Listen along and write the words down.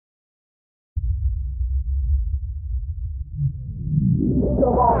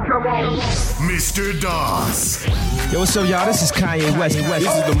Mr. Doss. Yo, what's up, y'all? This is Kanye West.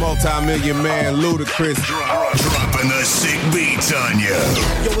 This is the multi-million man, Ludacris. Dropping the sick beats on you.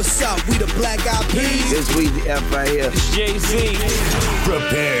 Yo, what's up? We the Black Eyed Peas. This Weezy F right here. It's Jay-Z.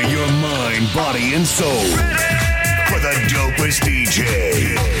 Prepare your mind, body, and soul for the dopest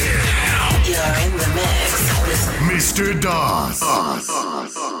DJ. You're in the mix with Mr. Doss.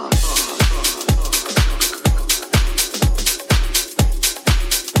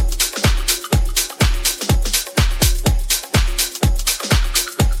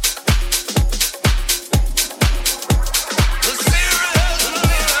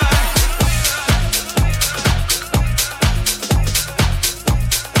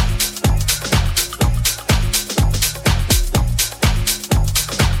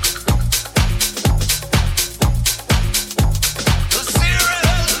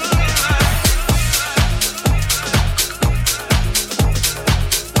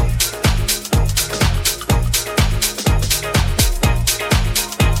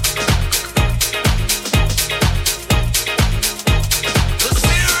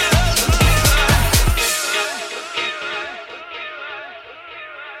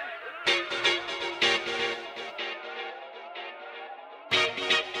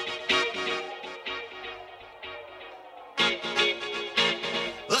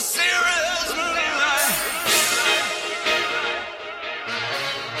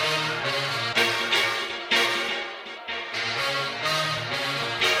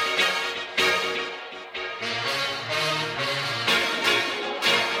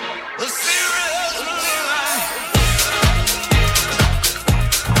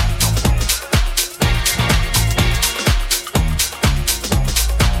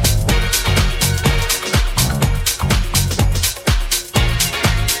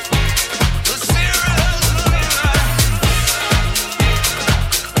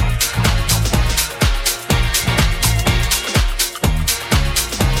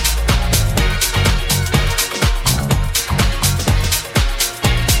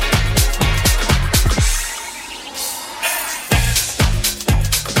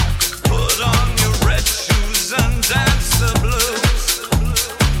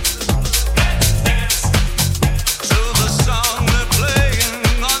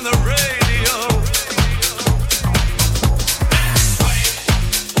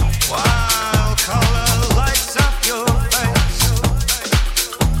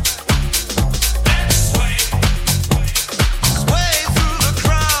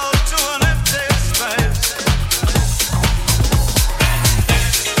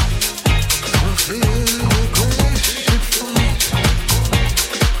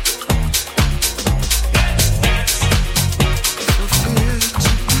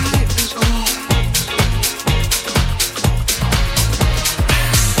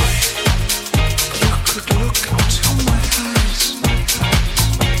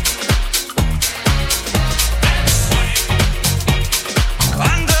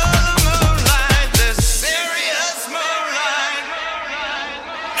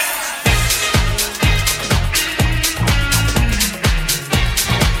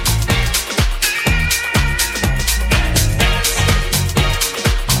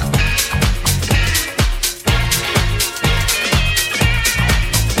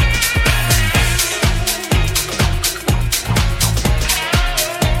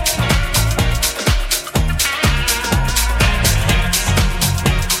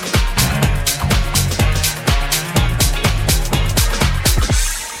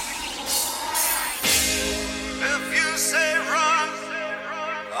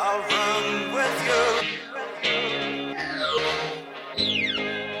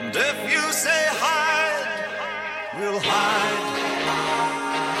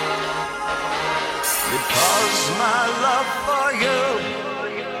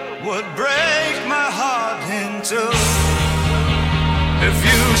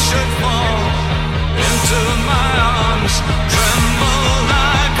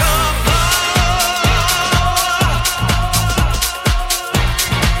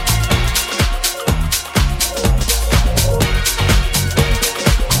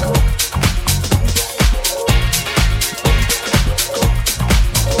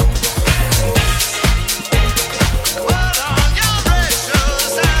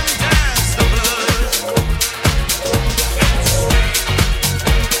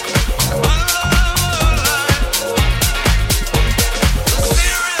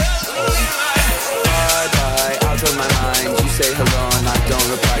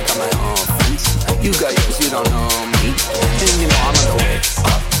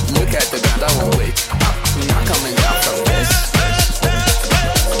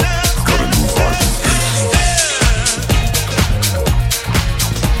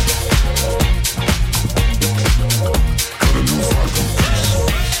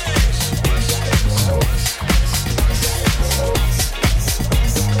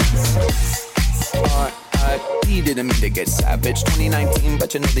 2019,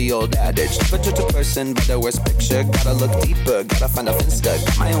 but you know the old adage. Never judge a person by their worst picture. Gotta look deeper, gotta find a finsta.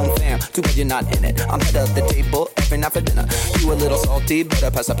 Got my own fam, too bad you're not in it. I'm head of the table every night for dinner. You a little salty, better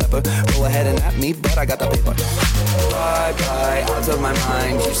pass the pepper. Go ahead and at me, but I got the paper. Bye bye, out of my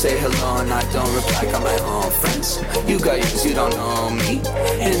mind. You say hello and I don't reply. Got my own friends. You got yours, you don't know me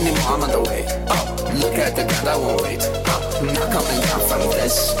anymore. I'm on the way. Oh, look at the ground, I won't wait. Oh, I'm not coming down from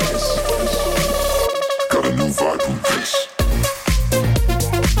this. Got a new vibe from this.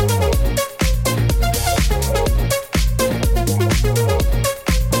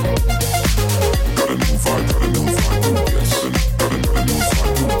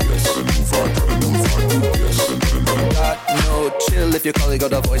 If your colleague go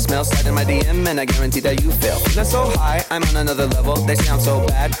to voicemail, slide in my DM and I guarantee that you fail. Feeling so high, I'm on another level. They sound so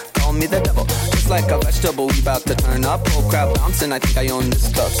bad, call me the devil. Just like a vegetable, we about to turn up. Whole crowd bouncing, I think I own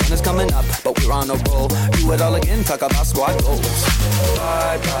this club. Sun is coming up, but we're on a roll. Do it all again, talk about squad goals.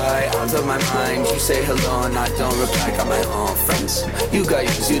 Bye bye, out of my mind. You say hello and I don't reply. Got my own friends. You got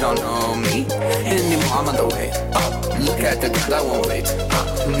yours, you don't know me anymore. I'm on the way. Oh, look at the ground, I won't wait.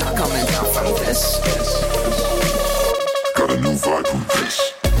 Oh, I'm not coming down from this. Got a new vibe from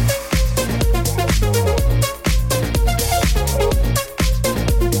this.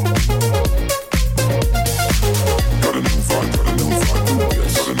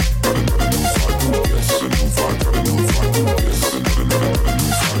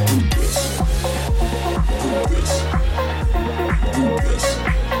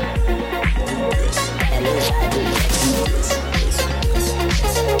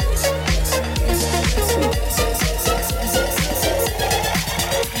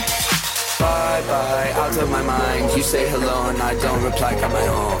 You say hello and I don't reply. Got my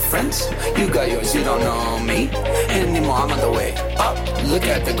own friends. You got yours, you don't know me anymore. I'm on the way. Up, look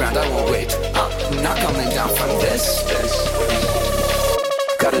at the ground, I won't wait. Up, I'm not coming down from this.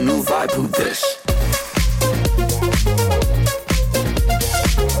 Got a new vibe, who this?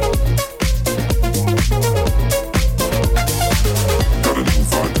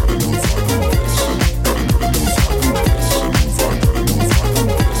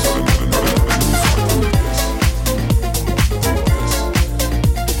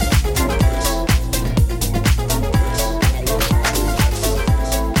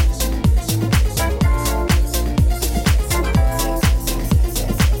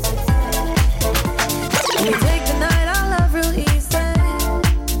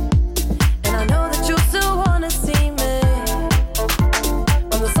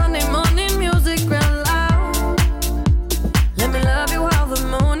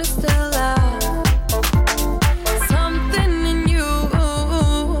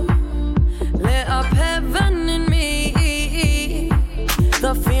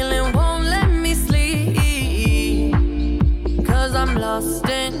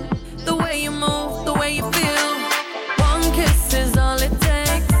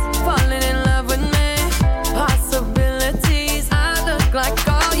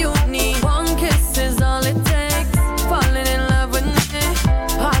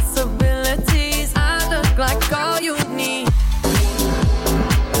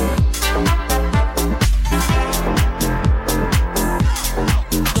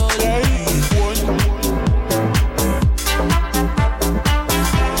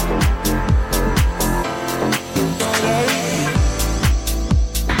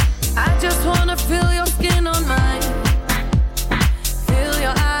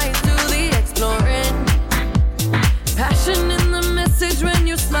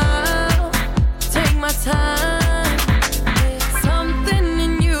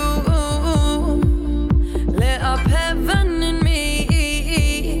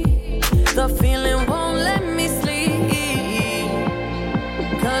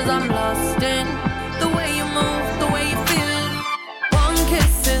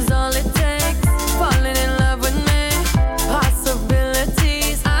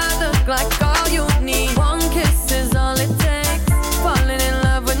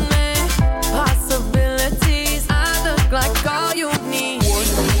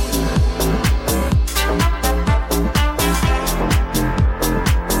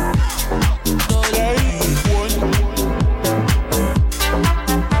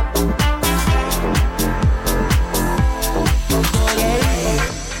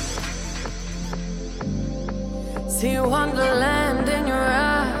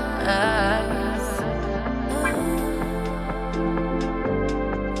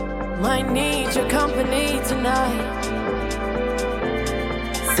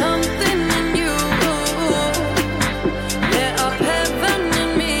 Heaven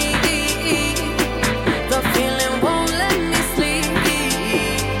in me, the feeling won't let me sleep.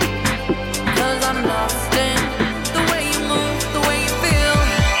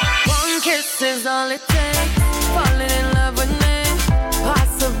 all it takes. Falling in love with me.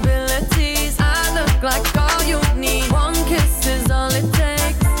 Possibilities. I look like all you need. One kiss is all it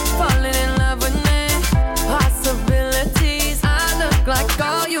takes. Falling in love with me. Possibilities. I look like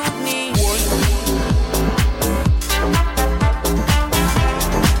all you need.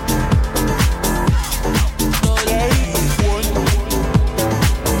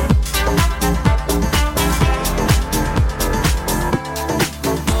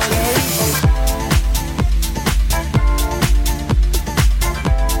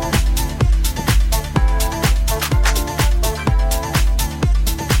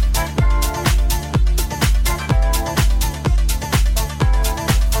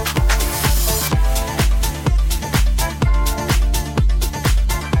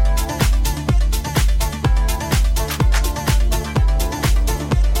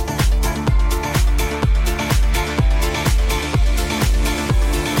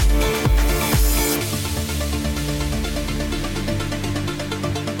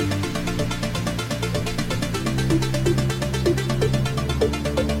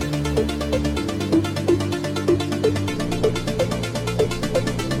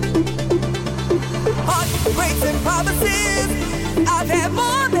 Heartbreaks and promises, I've had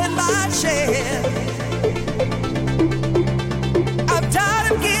more than my share. I'm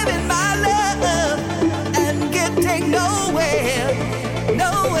tired of giving my love and getting nowhere,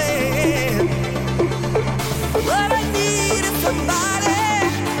 nowhere. What I need is somebody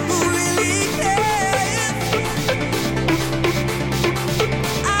who really cares.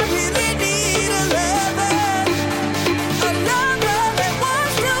 I really need a lover that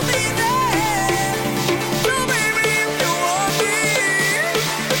wants to be there. So baby, if you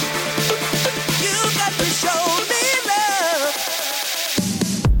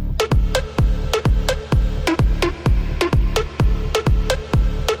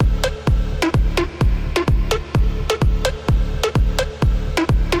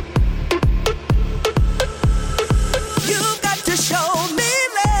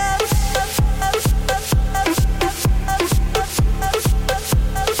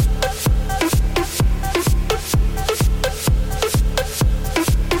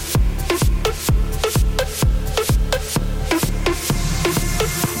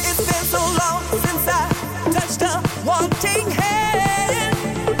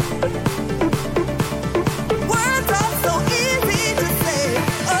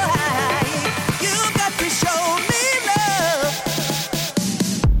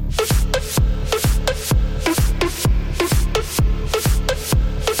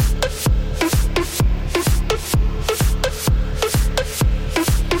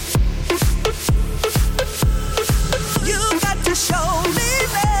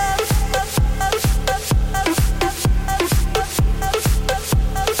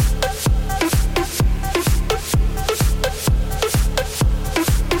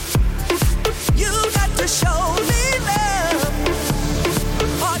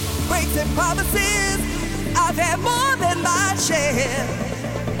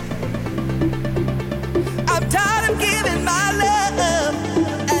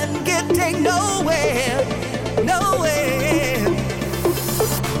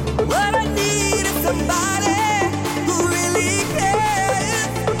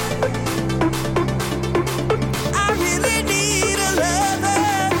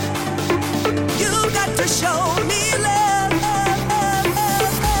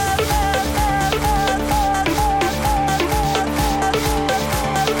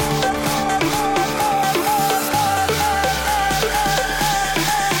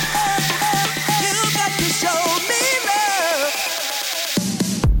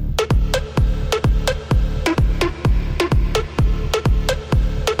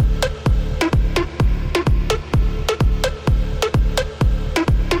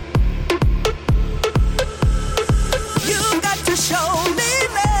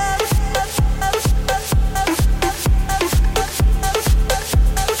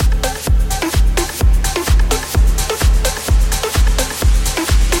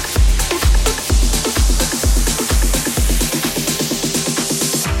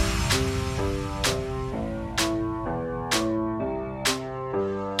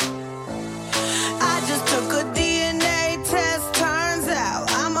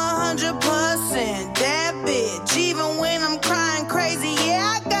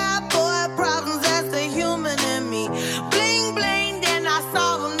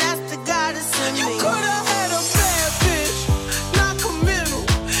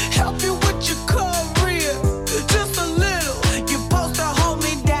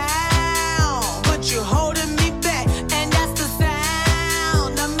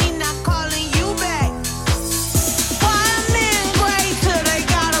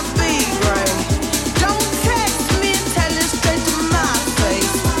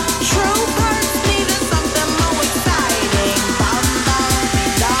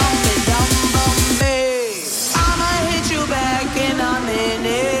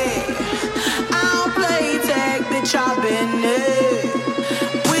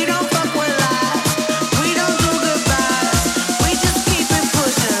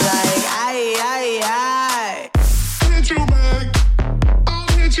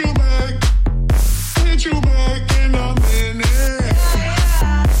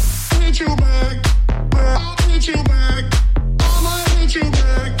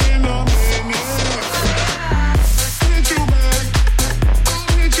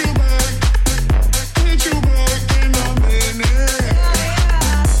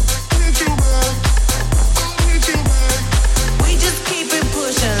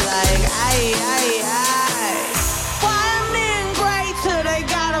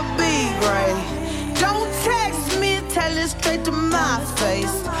my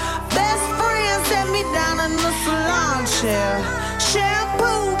face. Best friend set me down in the salon chair.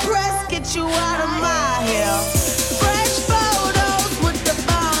 Shampoo press, get you out of my hair. Fresh photos with the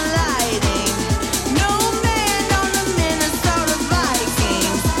bomb lighting. New man on the Minnesota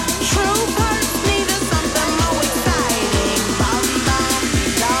Vikings. True hurts needed something more exciting. Bum bum,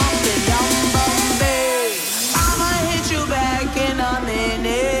 dum dum bum babe. I'ma hit you back in a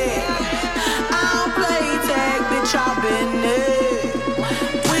minute. I don't play tag, bitch, I've been it.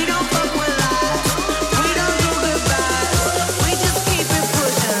 We don't fuck with lies. We don't do goodbyes. We just keep it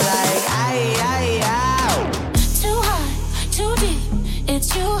pushing like aye, aye, aye. Too high, too deep. It's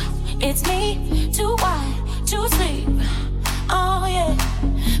you, it's me. Too wide, too sleep. Oh yeah.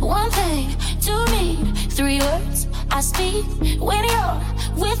 One thing to me. 3 words I speak when you're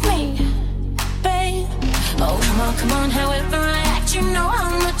with me, babe. Oh come on, however I act, you know how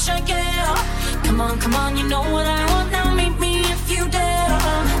much I care. Come on, you know what I want now. Meet me if you dare.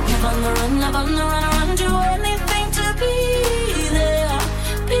 Live on the run, love on the run. I'll do anything to be there,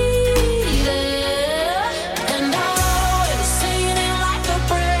 be there. And I'll always say it in like a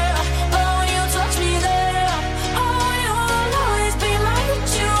prayer. But when you touch me there, oh, you'll always be my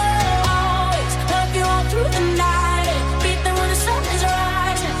ritual. Always love you all through the night. Beat them when the sun is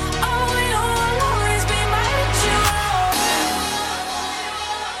rising. Oh, you'll always be my ritual.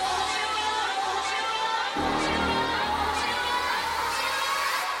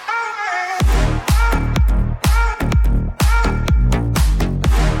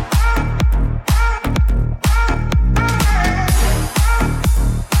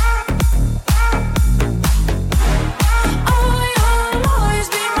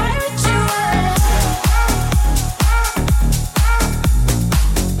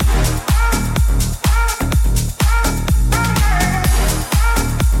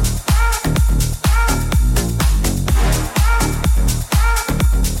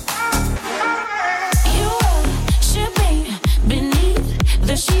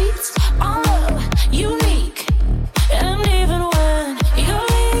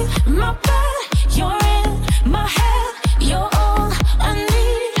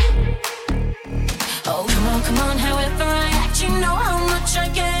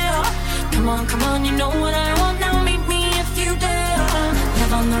 Come on, you know what I want now. Meet me if you dare.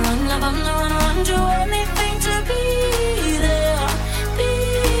 Love on the run, run. Do anything to be there, be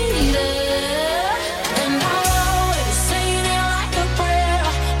there. And I'll always say it like a prayer.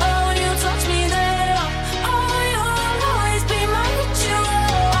 Oh, when you touch me there, oh, you'll always be my ritual.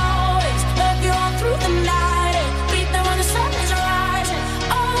 Always love you all through the night. Beat them when the sun is rising.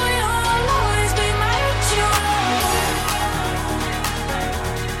 Oh, you'll always be my ritual.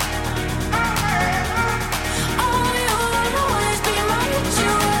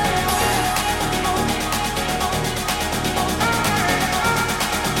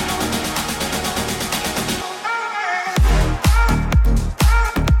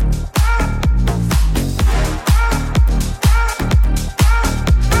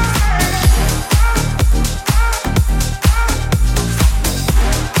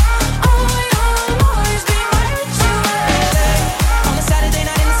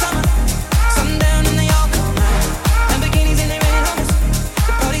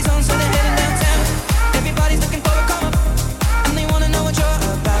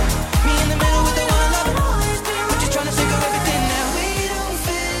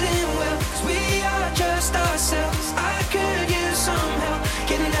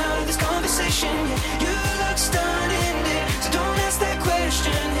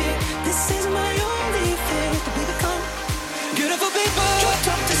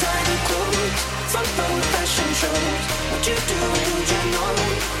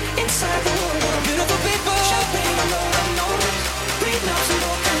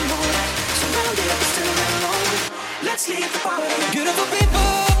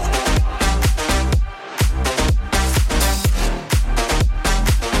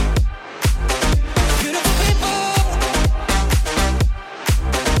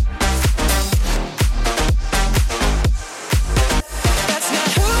 That's not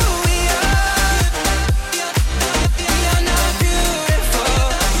who we are.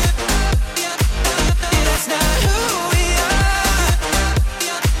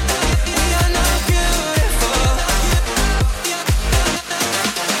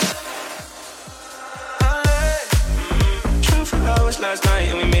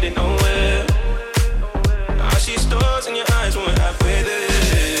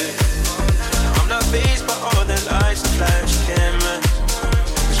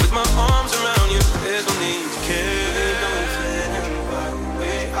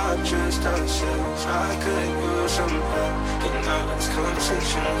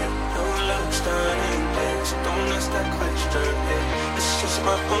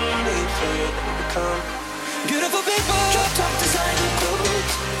 only fear that become beautiful people. Drop top designer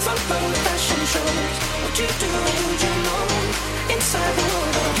clothes, front row fashion shows. What you do, you know. Inside the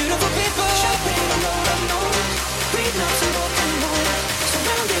world of beautiful people. Shopping on all unknown. Read notes and rock and roll.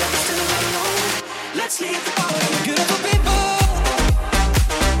 Surrounded, I'm still alone. Let's leave the party. Beautiful people.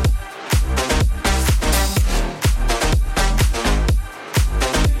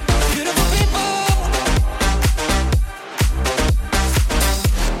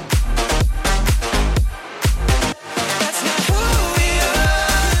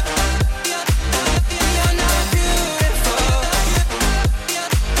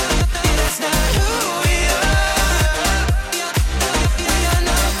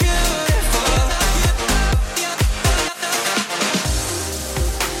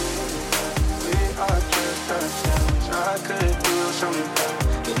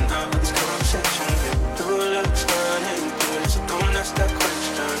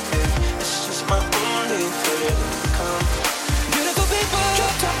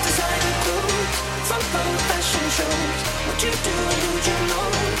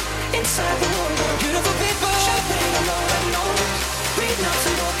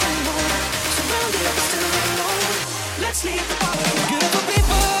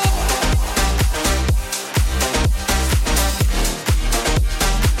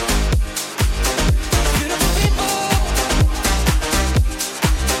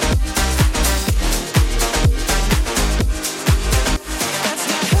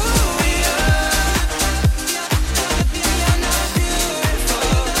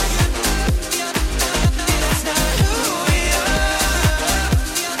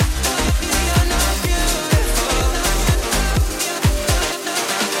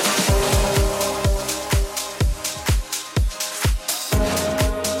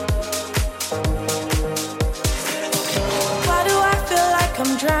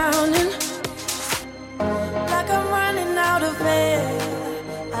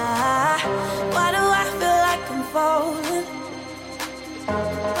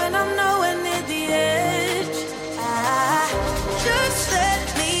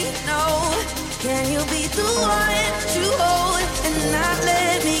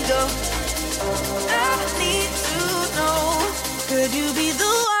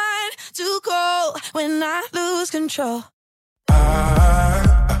 Control.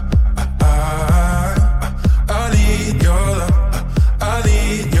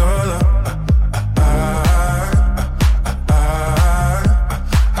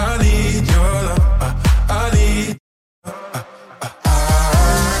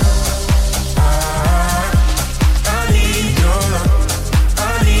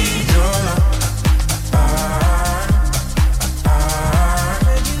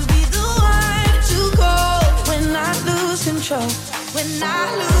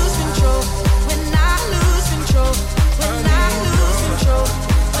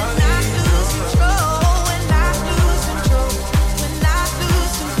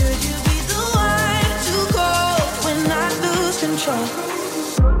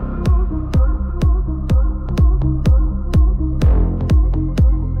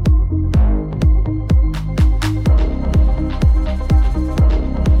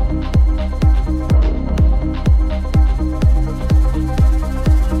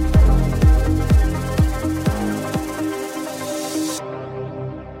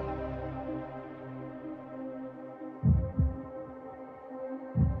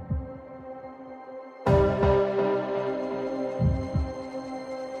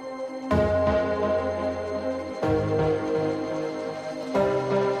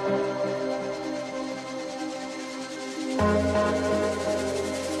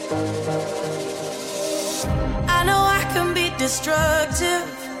 Destructive,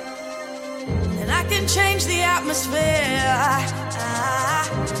 and I can change the atmosphere.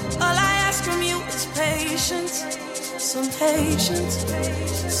 All I ask from you is patience, some patience,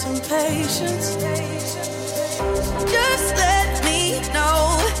 some patience. Just let me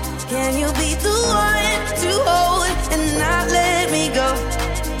know, can you be the one to hold and not let me go?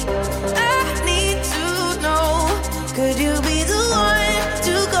 I need to know, could you be the one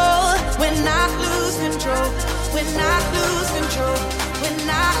to go when I lose control? When I lose control, when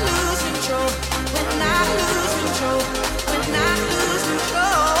I lose control, when I lose control, when I lose control, when I lose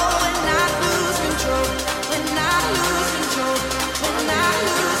control, when I lose control, when I lose control, when I lose control, when I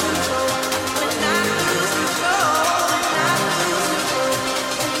lose control, when I lose control,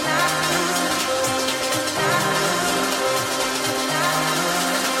 when I lose control.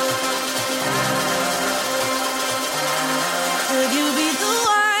 Could you be the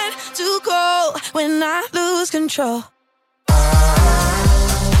one to go when I lose control?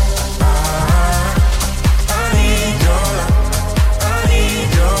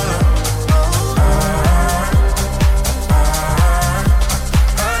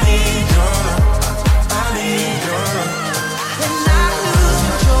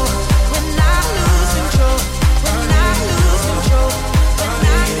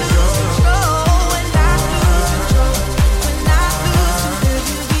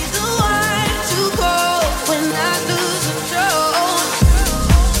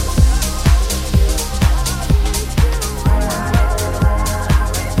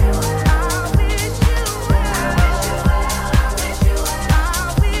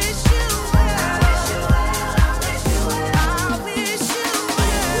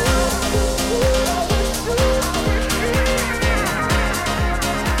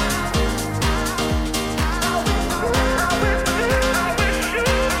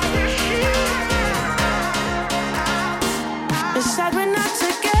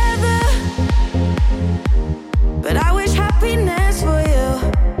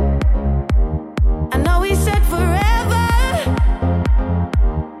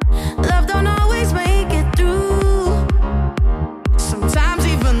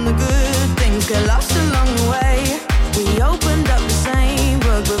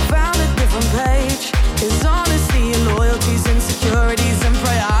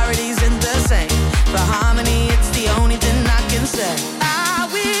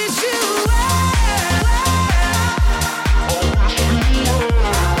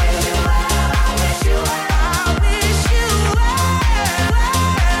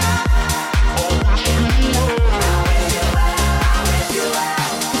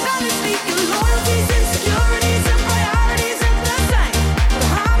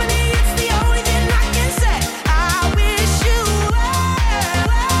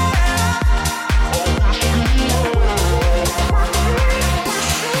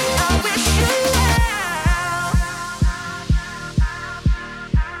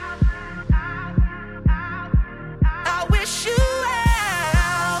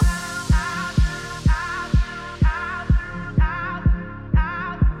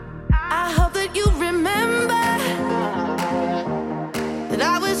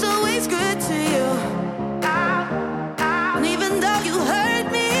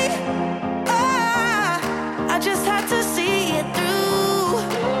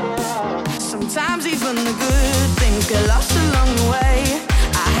 when the good things get lost along the way.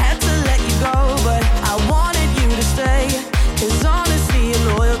 I had to let you go, but I wanted you to stay. 'Cause honestly,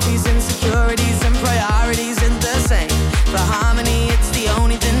 loyalties, insecurities, and priorities ain't the same. For harmony, it's the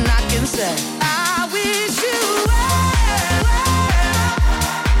only thing I can say. I wish you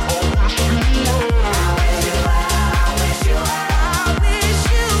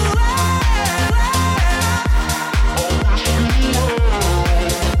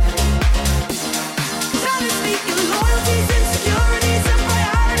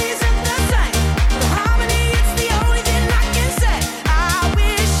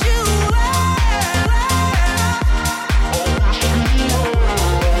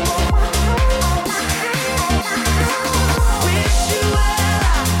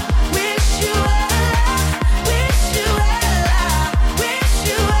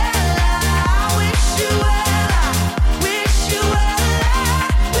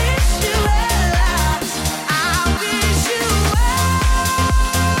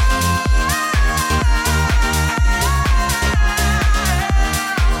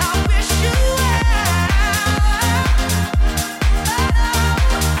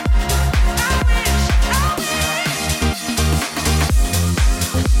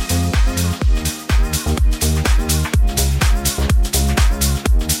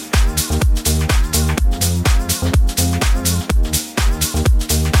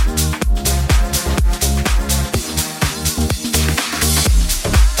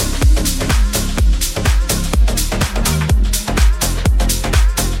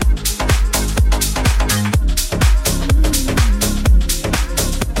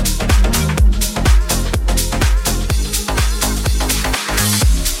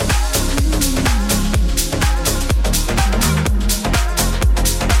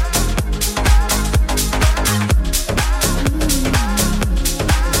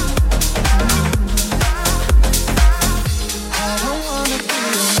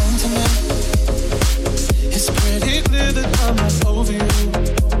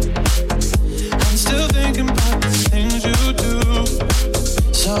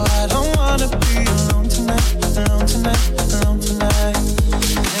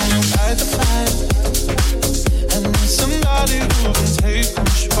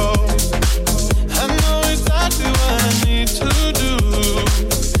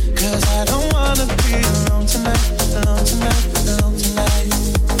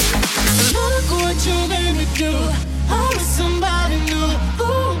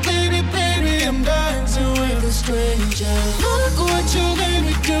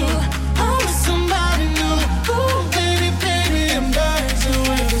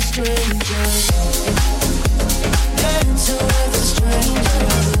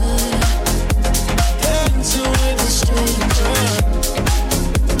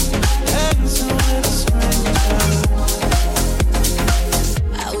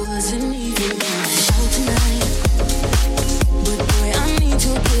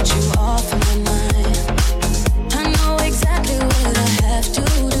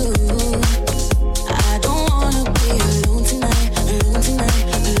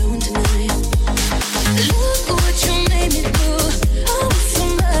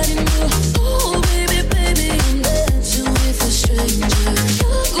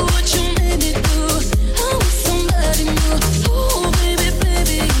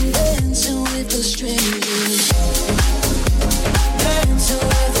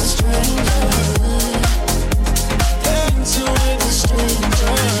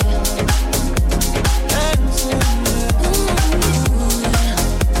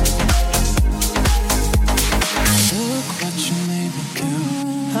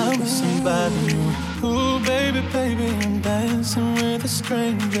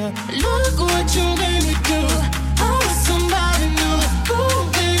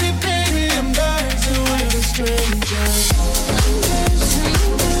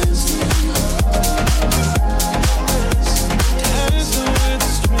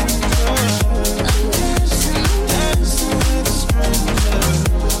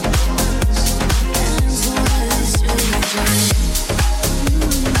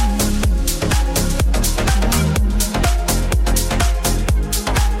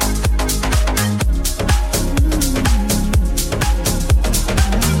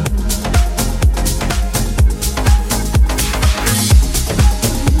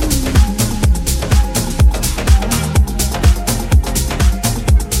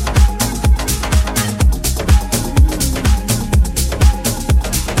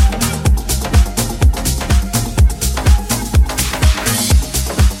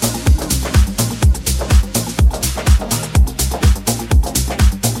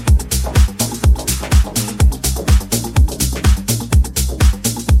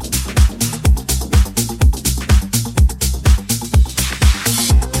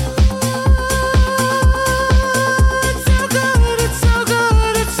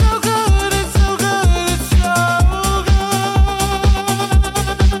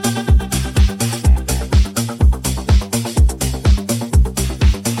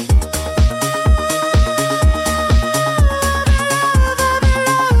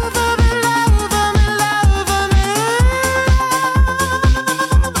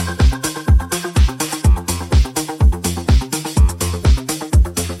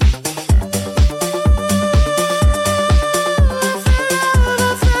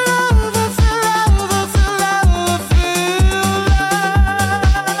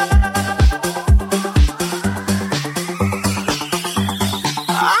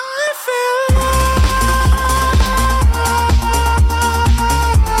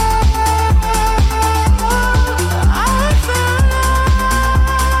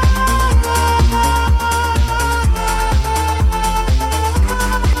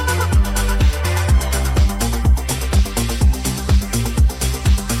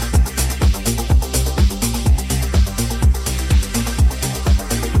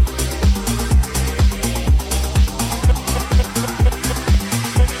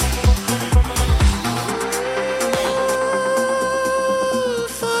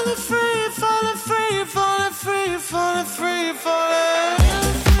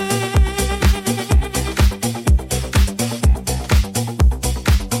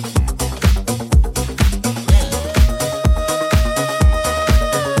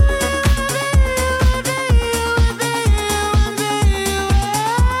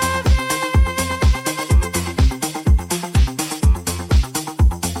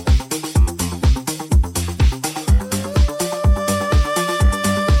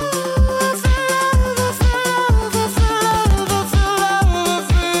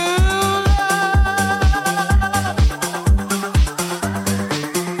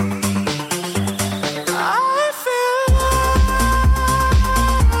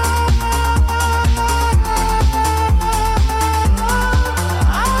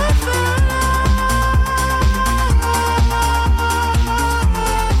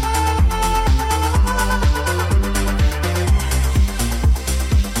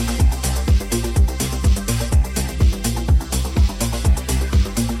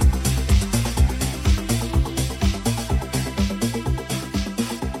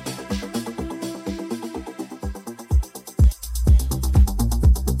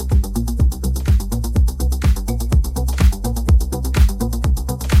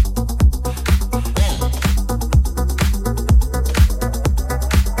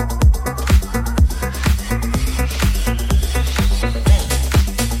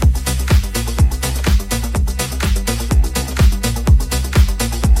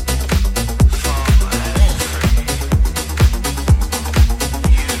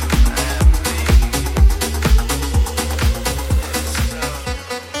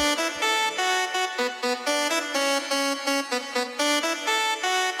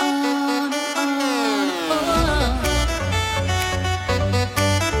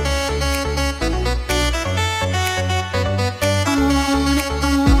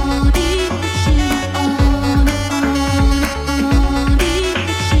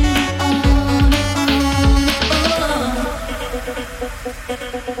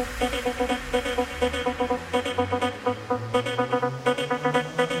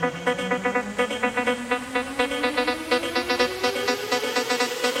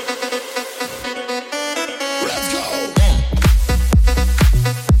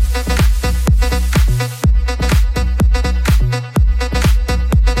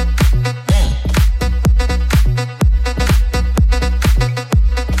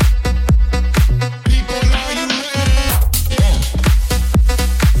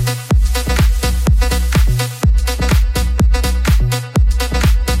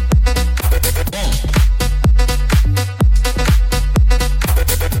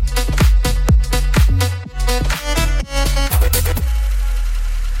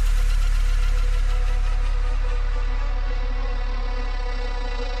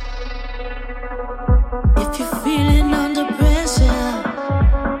If you're feeling under pressure,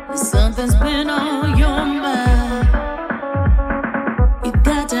 something's been on your mind. You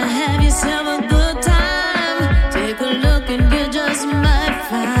got to have yourself a good time. Take a look and you just might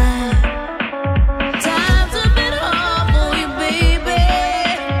find time's a bit hard for you, baby.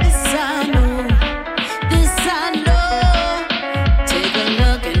 This I know, this I know. Take a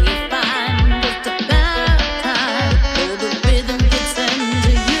look and you find just about time. Oh, the rhythm gets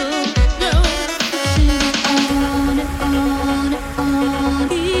into you. No, keep pushing it on and on and on.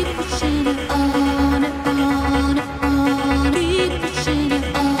 Keep pushing it on and on and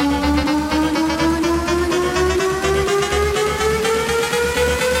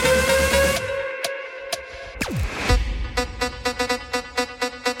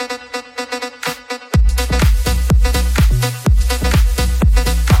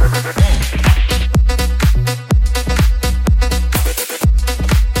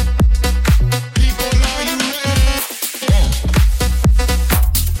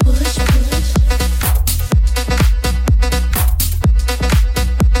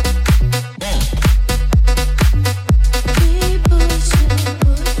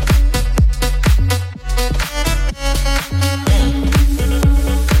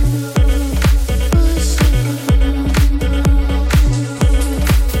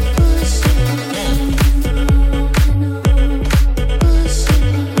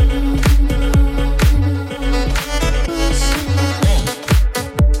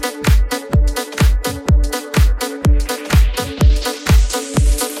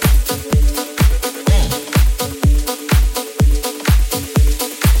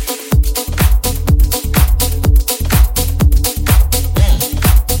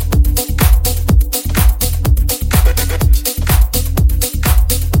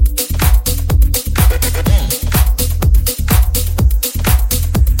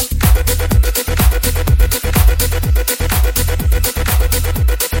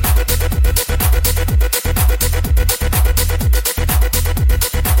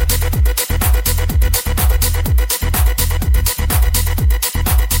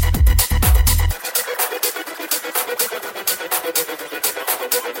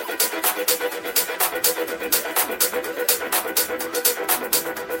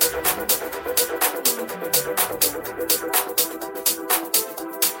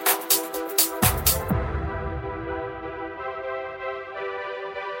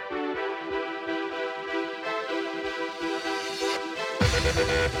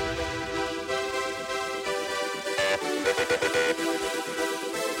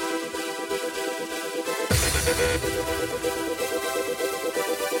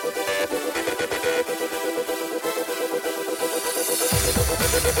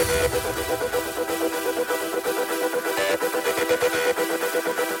Thank you.